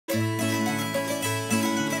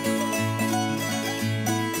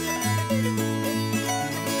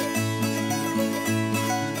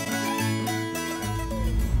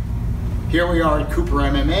Here we are at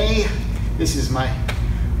CooperMMA. This is my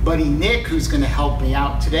buddy Nick, who's going to help me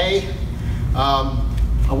out today.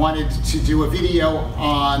 I wanted to do a video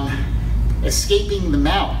on escaping the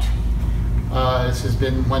mount. This has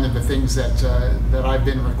been one of the things that I've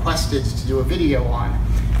been requested to do a video on,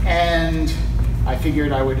 and I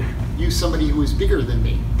figured I would use somebody who is bigger than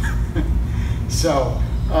me. So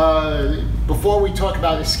before we talk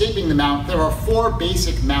about escaping the mount, there are 4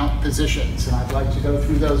 basic mount positions, and I'd like to go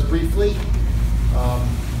through those briefly.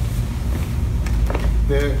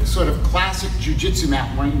 The sort of classic jiu-jitsu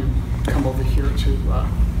mount. Why don't you come over here to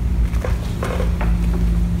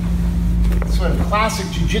sort of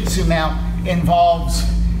classic jiu-jitsu mount involves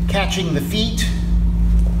catching the feet.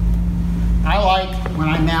 I like, when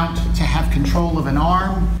I mount, to have control of an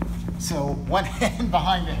arm. So one hand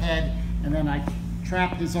behind the head, and then I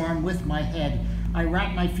trap his arm with my head. I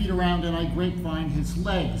wrap my feet around and I grapevine his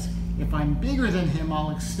legs. If I'm bigger than him,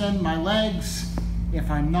 I'll extend my legs. If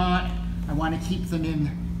I'm not, I want to keep them in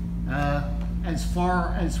as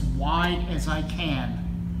far as wide as I can.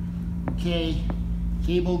 Okay,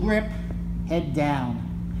 cable grip, head down.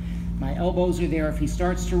 My elbows are there. If he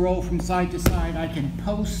starts to roll from side to side, I can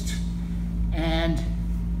post, and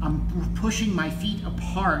I'm pushing my feet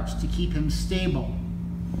apart to keep him stable.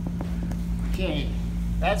 Okay,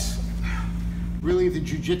 that's really the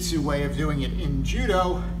jiu-jitsu way of doing it. In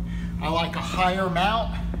judo, I like a higher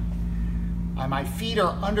mount. My feet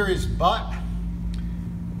are under his butt.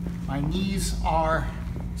 My knees are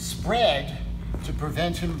spread to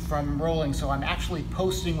prevent him from rolling, so I'm actually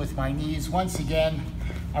posting with my knees. Once again,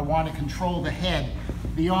 I want to control the head.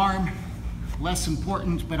 The arm, less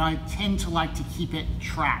important, but I tend to like to keep it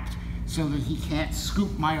trapped so that he can't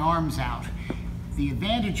scoop my arms out. The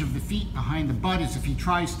advantage of the feet behind the butt is if he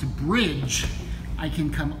tries to bridge, I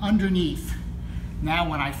can come underneath. Now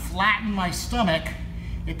when I flatten my stomach,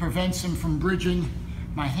 it prevents him from bridging.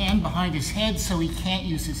 My hand behind his head, so he can't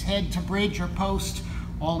use his head to bridge or post.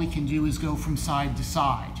 All he can do is go from side to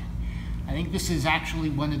side. I think this is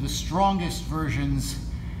actually one of the strongest versions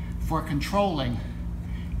for controlling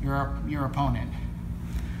your opponent.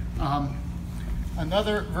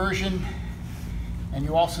 Another version, and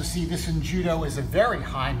you also see this in judo, is a very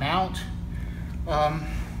high mount.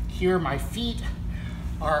 Here my feet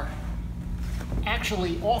are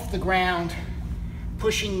actually off the ground,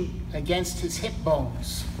 pushing against his hip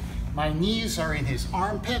bones. My knees are in his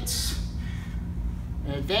armpits.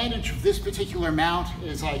 An advantage of this particular mount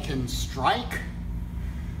is I can strike,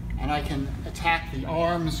 and I can attack the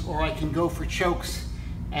arms, or I can go for chokes,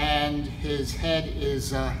 and his head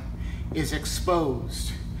is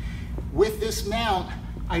exposed. With this mount,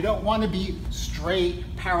 I don't want to be straight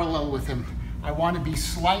parallel with him. I want to be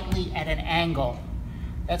slightly at an angle.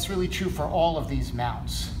 That's really true for all of these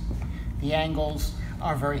mounts. The angles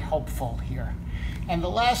are very helpful here. And the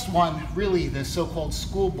last one, really the so-called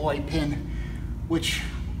schoolboy pin, which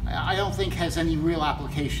I don't think has any real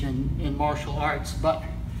application in martial arts, but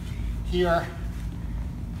here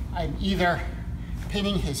I'm either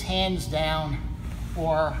pinning his hands down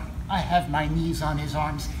or I have my knees on his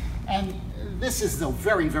arms. And this is the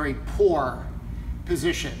very, very poor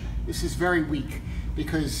position. This is very weak,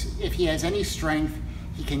 because if he has any strength,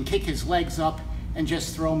 he can kick his legs up and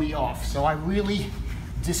just throw me off. So I really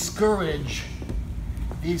discourage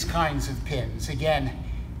these kinds of pins. Again,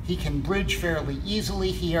 he can bridge fairly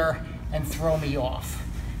easily here and throw me off.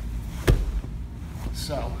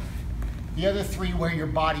 So the other 3 where your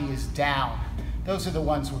body is down, those are the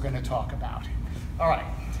ones we're going to talk about. All right.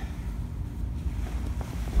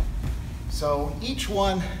 So each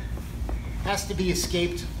one has to be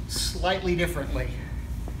escaped slightly differently.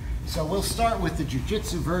 So we'll start with the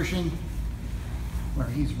jiu-jitsu version, where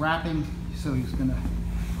he's wrapping, so he's going to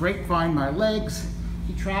grapevine my legs.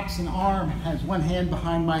 He traps an arm, has one hand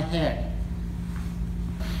behind my head.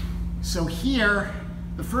 So here,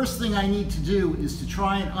 the first thing I need to do is to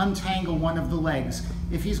try and untangle one of the legs.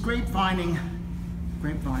 If he's grapevining,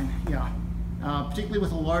 particularly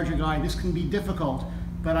with a larger guy, this can be difficult,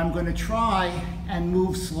 but I'm going to try and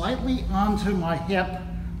move slightly onto my hip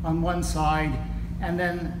on one side, and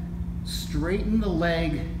then straighten the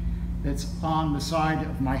leg that's on the side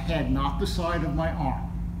of my head, not the side of my arm.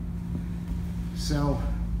 So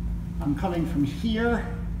I'm coming from here,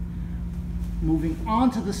 moving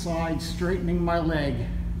onto the side, straightening my leg,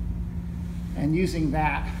 and using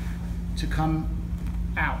that to come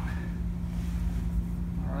out.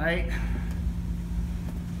 All right.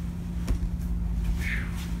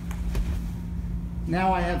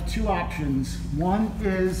 Now I have 2 options. One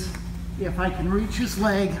is, if I can reach his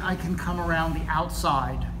leg, I can come around the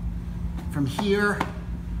outside. From here,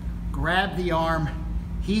 grab the arm,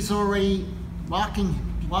 he's already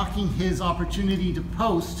blocking his opportunity to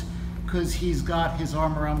post because he's got his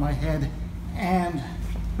arm around my head and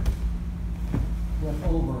flip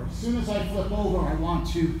over. As soon as I flip over, I want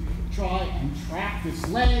to try and trap this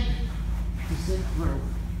leg to sit through.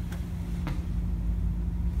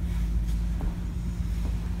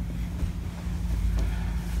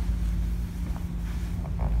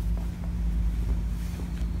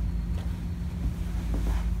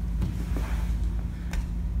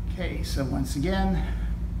 Okay, so once again,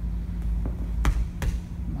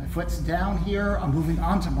 my foot's down here, I'm moving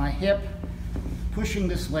onto my hip, pushing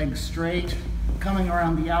this leg straight, coming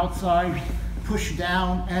around the outside, push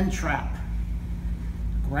down and trap.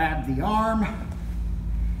 Grab the arm,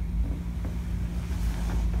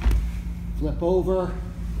 flip over,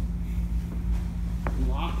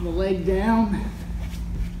 lock the leg down,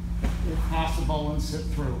 if possible, and sit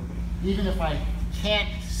through. Even if I can't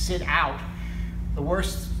sit out, the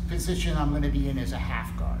worst position I'm going to be in is a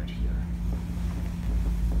half guard here.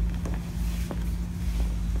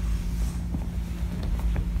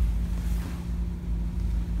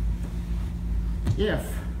 If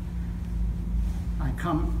I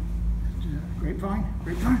come, grapevine,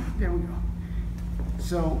 there we go.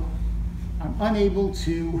 So I'm unable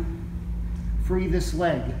to free this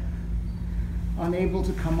leg, unable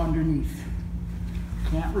to come underneath,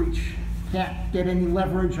 can't reach, can't get any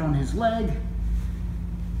leverage on his leg,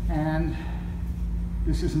 and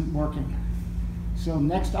this isn't working. So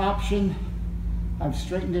next option, I've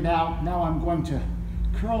straightened it out. Now I'm going to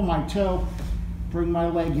curl my toe, bring my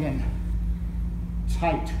leg in,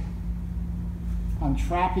 tight. I'm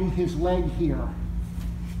trapping his leg here.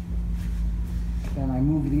 Then I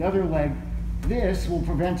move the other leg. This will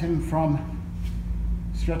prevent him from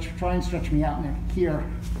try and stretch me out here.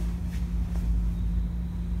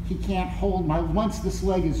 He can't hold once this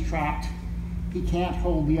leg is trapped, he can't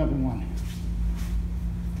hold the other one.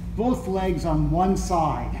 Both legs on one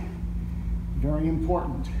side, very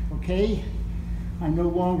important, okay? I no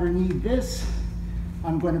longer need this.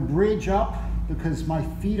 I'm going to bridge up because my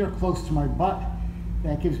feet are close to my butt.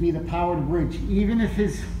 That gives me the power to bridge. Even if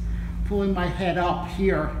he's pulling my head up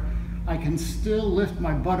here, I can still lift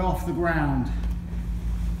my butt off the ground.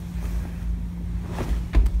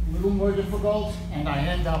 A little more difficult, and I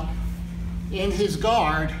end up in his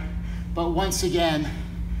guard. But once again,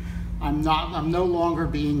 I'm no longer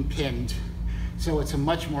being pinned. So it's a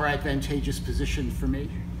much more advantageous position for me.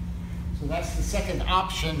 So that's the second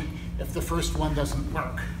option if the first one doesn't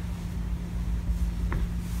work.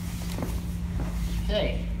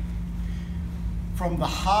 Okay, from the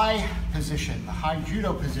high position, the high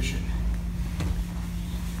judo position.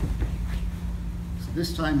 So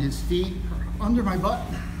this time his feet are under my butt.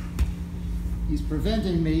 He's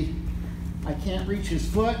preventing me. I can't reach his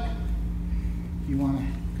foot. If you want to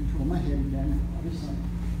control my head again, other side.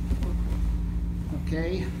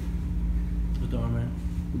 Okay. With the arm in?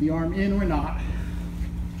 With the arm in or not.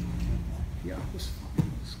 Yeah, this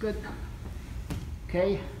is good.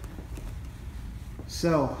 Okay.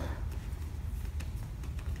 So,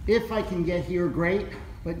 if I can get here, great.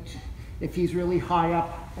 But if he's really high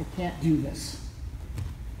up, I can't do this.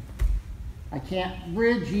 I can't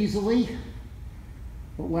bridge easily.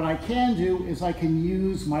 But what I can do is I can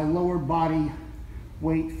use my lower body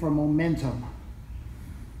weight for momentum.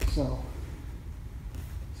 So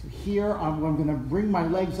here I'm going to bring my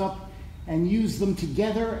legs up and use them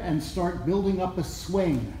together and start building up a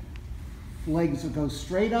swing. Legs will go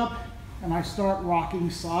straight up and I start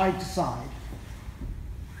rocking side to side.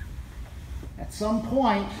 At some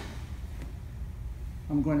point,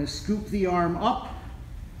 I'm going to scoop the arm up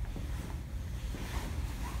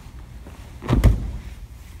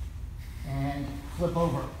and flip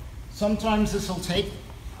over. Sometimes this will take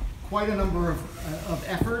quite a number of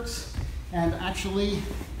efforts, and actually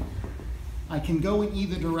I can go in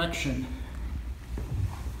either direction.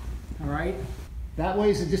 All right? That way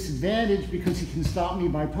is a disadvantage because he can stop me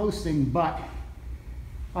by posting, but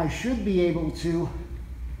I should be able to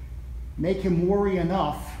make him worry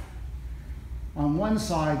enough on one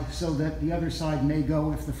side so that the other side may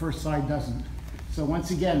go if the first side doesn't. So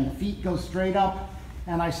once again, the feet go straight up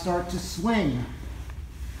and I start to swing.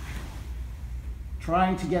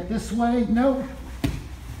 Trying to get this way, no.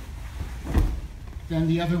 Then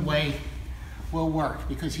the other way will work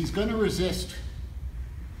because he's going to resist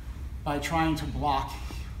by trying to block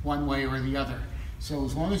one way or the other. So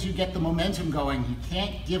as long as you get the momentum going, you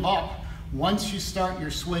can't give up. Once you start your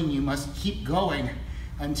swing, you must keep going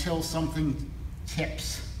until something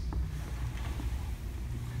tips.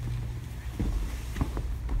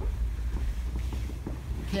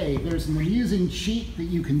 Okay, there's an amusing cheat that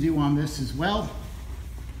you can do on this as well.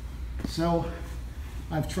 So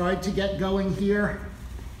I've tried to get going here,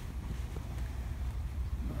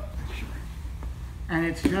 and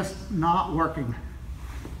it's just not working.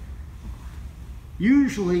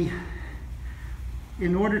 Usually,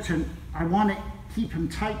 in order to, I want to keep him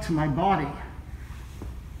tight to my body,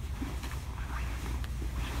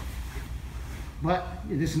 but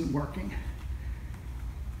it isn't working.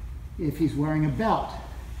 If he's wearing a belt,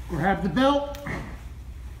 grab the belt,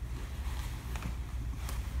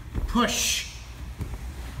 push.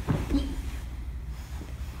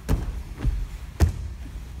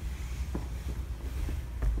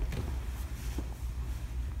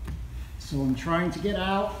 So I'm trying to get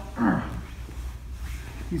out.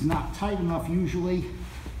 He's not tight enough usually.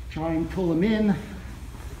 Try and pull him in.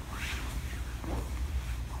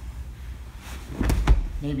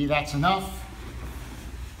 Maybe that's enough.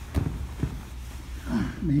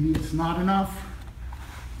 Maybe it's not enough.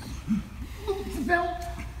 Move the belt.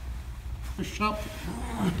 Push up,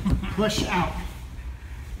 push out.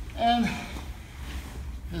 And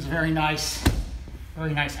there's a very nice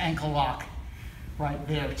ankle lock right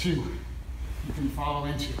there too. You can follow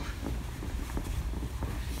into.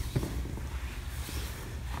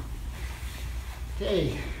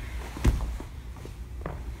 Okay.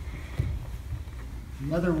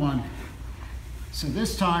 The other one. So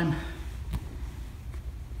this time,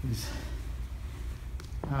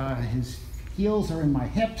 his heels are in my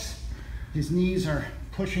hips. His knees are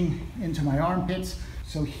pushing into my armpits.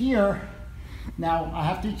 So here, now I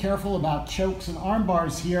have to be careful about chokes and arm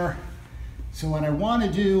bars here. So what I want to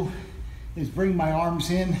do is bring my arms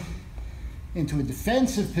into a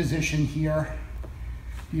defensive position here.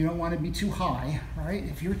 You don't want to be too high, right?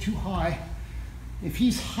 If you're too high, if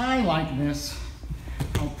he's high like this,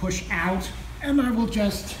 I'll push out and I will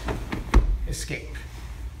just escape.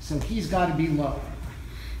 So he's got to be low.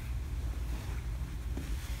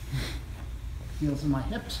 Heels in my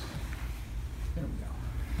hips. There we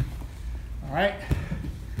go. All right.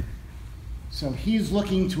 So he's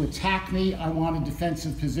looking to attack me. I want a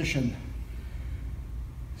defensive position.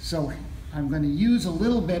 So I'm going to use a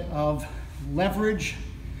little bit of leverage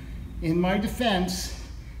in my defense.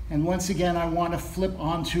 And once again, I want to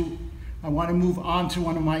move onto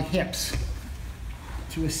one of my hips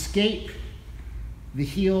to escape the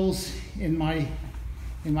heels in my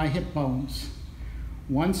hip bones.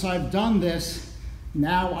 Once I've done this,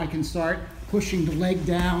 now I can start pushing the leg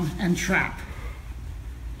down and trap.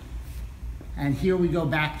 And here we go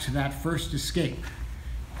back to that first escape.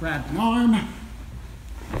 Grab an arm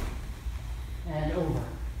and over.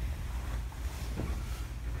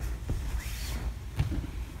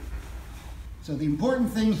 So the important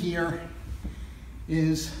thing here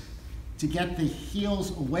is to get the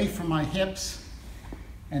heels away from my hips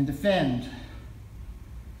and defend.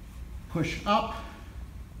 Push up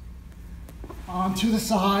onto the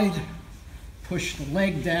side, push the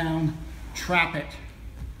leg down, trap it.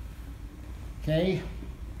 Okay?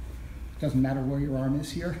 Doesn't matter where your arm is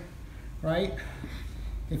here, right?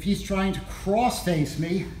 If he's trying to cross face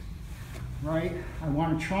me, right, I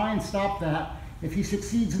want to try and stop that. If he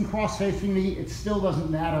succeeds in cross facing me, it still doesn't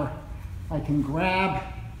matter. I can grab,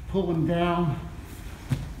 pull him down,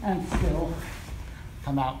 and still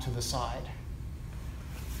come out to the side.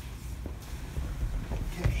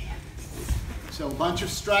 Okay. So a bunch of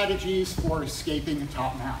strategies for escaping a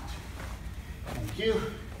top mount. Thank you.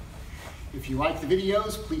 If you like the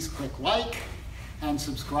videos, please click like and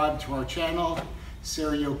subscribe to our channel,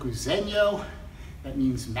 Serioku Zenyo. That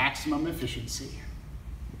means maximum efficiency.